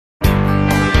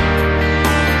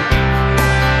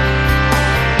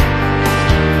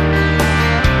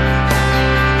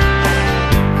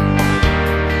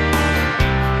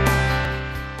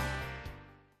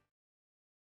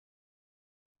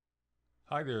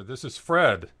Hi there, this is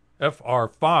Fred,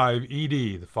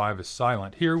 FR5ED. The 5 is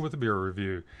silent, here with a beer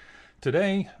review.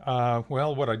 Today,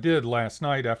 well, what I did last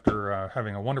night after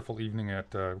having a wonderful evening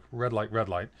at Red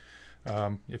Light.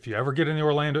 If you ever get in the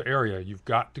Orlando area, you've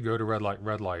got to go to Red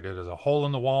Light. It is a hole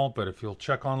in the wall, but if you'll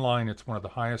check online, it's one of the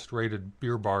highest rated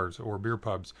beer bars or beer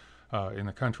pubs in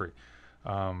the country.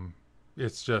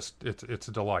 It's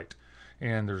a delight.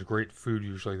 And there's great food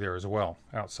usually there as well,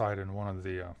 outside in one of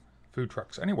the food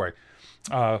trucks. Anyway,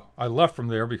 I left from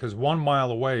there because 1 mile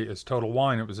away is Total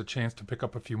Wine. It was a chance to pick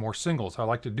up a few more singles. I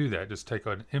like to do that, just take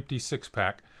an empty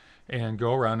 6-pack and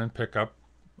go around and pick up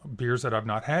beers that I've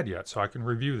not had yet so I can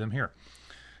review them here.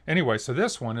 Anyway, so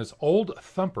this one is Old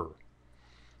Thumper.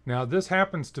 Now this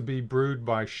happens to be brewed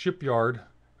by Shipyard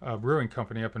Brewing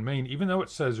Company up in Maine, even though it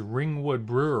says Ringwood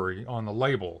Brewery on the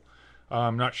label.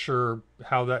 I'm not sure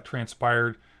how that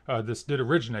transpired. This did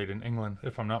originate in England,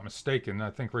 if I'm not mistaken. I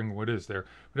think Ringwood is there.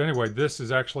 But anyway, this is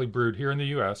actually brewed here in the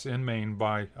U.S., in Maine,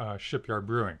 by Shipyard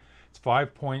Brewing. It's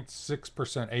 5.6%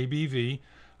 ABV.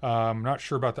 I'm not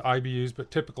sure about the IBUs,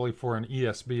 but typically for an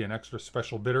ESB, an extra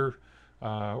special bitter,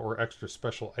 or extra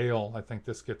special ale, I think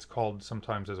this gets called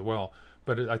sometimes as well.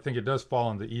 But I think it does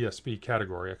fall in the ESB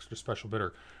category, extra special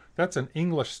bitter. That's an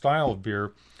English style of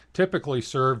beer, typically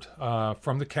served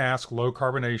from the cask, low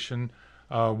carbonation,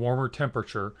 warmer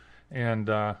temperature, and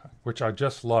which I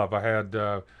just love. I had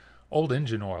old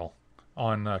engine oil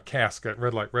on cask at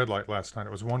Red Light last night.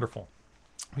 It was wonderful.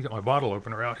 Let me get my bottle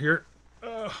opener out here.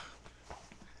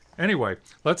 Anyway,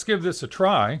 let's give this a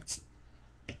try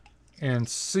and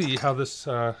see how this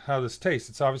tastes.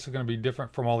 It's obviously going to be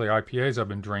different from all the IPAs I've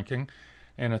been drinking,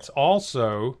 and it's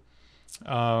also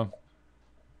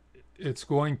it's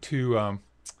going to oh,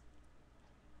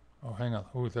 hang on.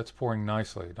 Oh, that's pouring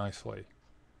nicely.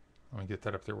 Let me get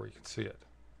that up there where you can see it.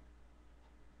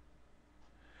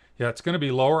 Yeah, it's going to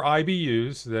be lower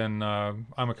IBUs than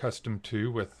I'm accustomed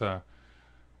to with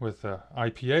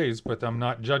IPAs, but I'm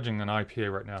not judging an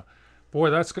IPA right now.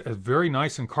 Boy, that's very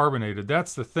nice and carbonated.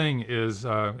 That's the thing is,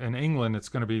 in England, it's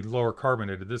going to be lower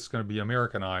carbonated. This is going to be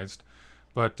Americanized.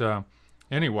 But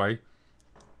anyway,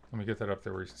 let me get that up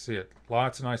there where you can see it.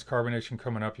 Lots of nice carbonation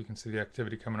coming up. You can see the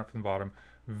activity coming up from the bottom.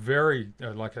 Very,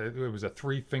 it was a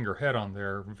 3-finger head on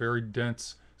there. Very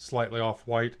dense, slightly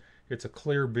off-white. It's a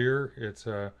clear beer. It's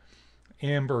a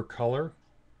amber color,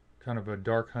 kind of a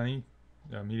dark honey,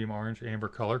 medium orange, amber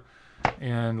color.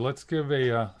 And let's give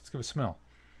a smell.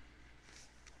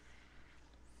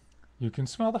 You can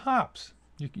smell the hops.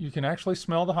 You can actually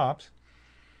smell the hops,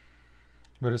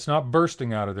 but it's not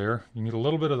bursting out of there. You need a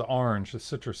little bit of the orange, the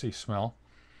citrusy smell.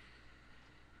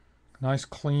 Nice,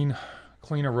 clean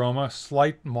aroma,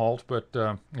 slight malt, but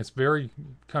it's very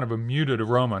kind of a muted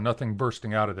aroma, nothing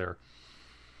bursting out of there,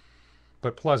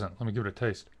 but pleasant. Let me give it a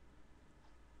taste.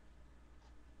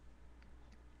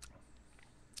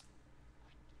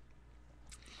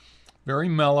 Very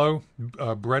mellow,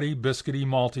 bready, biscuity,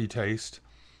 malty taste.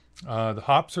 The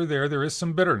hops are there. There is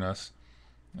some bitterness,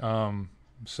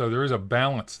 so there is a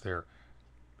balance there.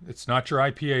 It's not your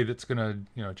IPA that's going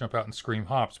to, jump out and scream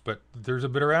hops, but there's a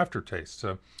bitter aftertaste.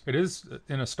 So it is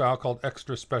in a style called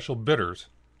extra special bitters,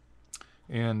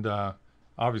 and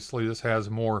obviously this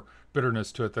has more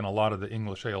bitterness to it than a lot of the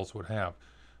English ales would have.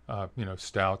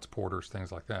 Stouts, porters,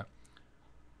 things like that.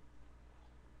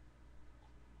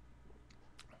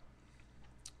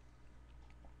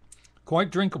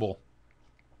 Quite drinkable.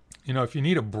 If you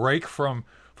need a break from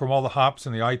all the hops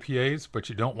and the IPAs, but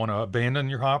you don't want to abandon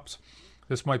your hops,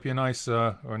 this might be a nice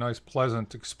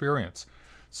pleasant experience.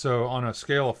 So on a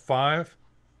scale of 5,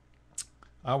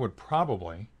 I would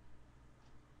probably,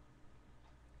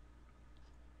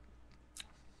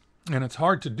 and it's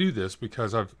hard to do this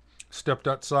because I've stepped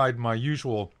outside my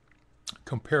usual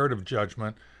comparative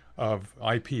judgment of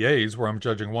IPAs, where I'm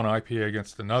judging one IPA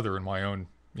against another in my own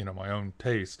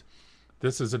taste.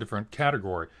 This is a different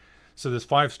category. So this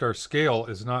 5-star scale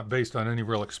is not based on any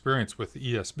real experience with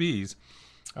ESBs,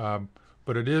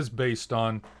 but it is based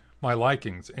on my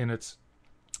likings, and it's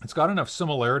got enough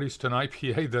similarities to an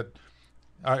IPA that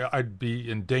I'd be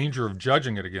in danger of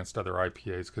judging it against other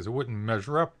IPAs because it wouldn't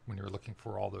measure up when you're looking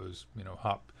for all those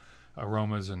hop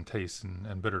aromas and tastes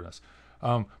and bitterness.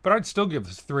 But I'd still give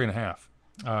this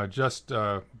 3.5,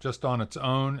 just on its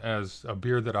own as a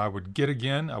beer that I would get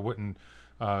again. I wouldn't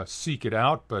seek it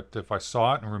out, but if I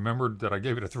saw it and remembered that I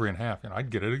gave it a 3.5, I'd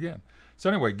get it again. So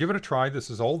anyway, give it a try. This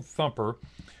is Old Thumper.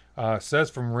 Says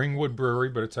from Ringwood Brewery,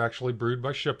 but it's actually brewed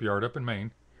by Shipyard up in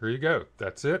Maine. Here you go.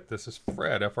 That's it. This is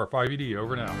Fred, FR5ED,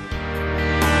 over now.